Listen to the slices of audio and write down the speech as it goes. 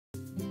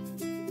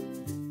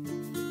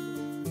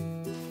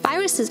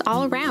viruses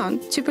all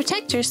around. To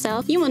protect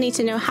yourself, you will need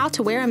to know how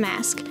to wear a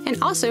mask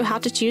and also how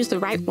to choose the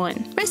right one.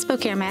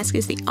 RespoKare mask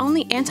is the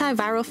only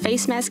antiviral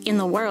face mask in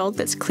the world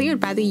that's cleared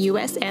by the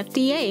US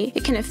FDA.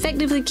 It can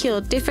effectively kill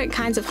different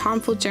kinds of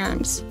harmful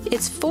germs.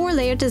 Its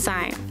 4-layer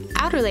design.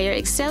 Outer layer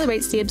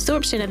accelerates the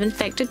absorption of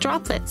infected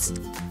droplets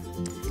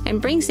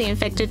and brings the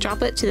infected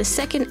droplet to the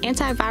second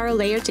antiviral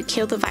layer to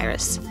kill the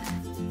virus.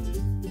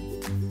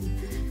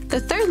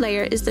 The 3rd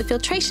layer is the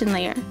filtration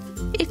layer.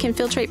 It can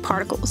filtrate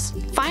particles.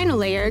 Final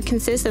layer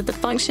consists of the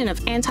function of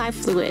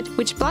anti-fluid,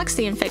 which blocks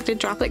the infected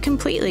droplet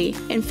completely.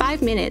 In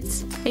 5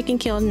 minutes, it can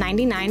kill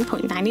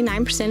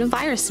 99.99% of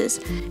viruses,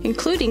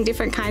 including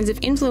different kinds of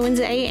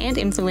influenza A and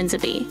influenza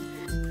B.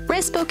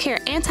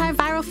 RespoKare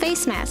Anti-Viral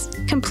Face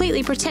Mask.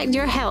 Completely protect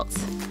your health.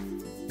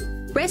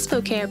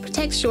 RespoKare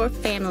protects your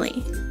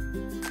family.